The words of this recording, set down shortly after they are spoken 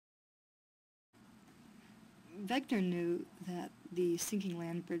Wegener knew that the sinking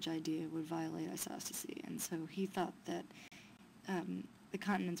land bridge idea would violate isostasy, and so he thought that the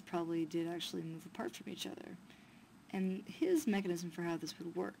continents probably did actually move apart from each other. And his mechanism for how this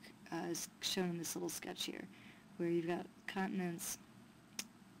would work is shown in this little sketch here, where you've got continents,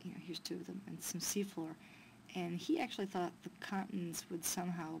 here's two of them, and some seafloor. And he actually thought the continents would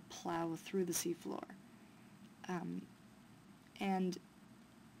somehow plow through the seafloor. And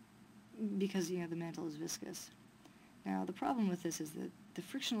because, the mantle is viscous. Now, the problem with this is that the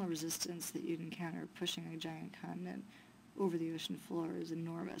frictional resistance that you'd encounter pushing a giant continent over the ocean floor is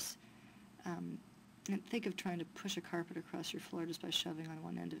enormous. And think of trying to push a carpet across your floor just by shoving on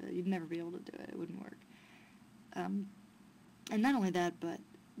one end of it. You'd never be able to do it. It wouldn't work. And not only that,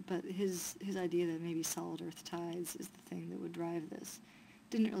 but his idea that maybe solid earth tides is the thing that would drive this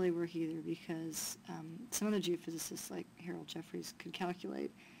didn't really work either, because some other geophysicists like Harold Jeffreys could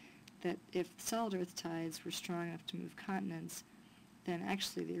calculate that if solid earth tides were strong enough to move continents, then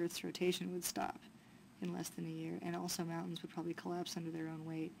actually the Earth's rotation would stop in less than a year, and also mountains would probably collapse under their own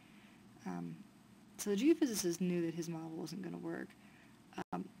weight. So the geophysicists knew that his model wasn't going to work,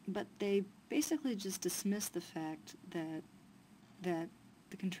 but they basically just dismissed the fact that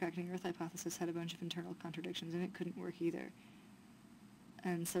the contracting Earth hypothesis had a bunch of internal contradictions, and it couldn't work either.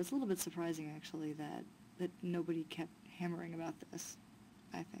 And so it's a little bit surprising, actually, that nobody kept hammering about this,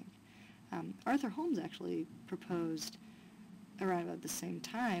 I think. Arthur Holmes actually proposed around about the same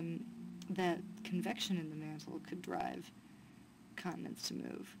time that convection in the mantle could drive continents to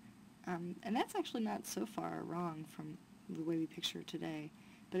move. And that's actually not so far wrong from the way we picture it today.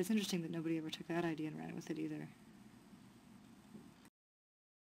 But it's interesting that nobody ever took that idea and ran with it either.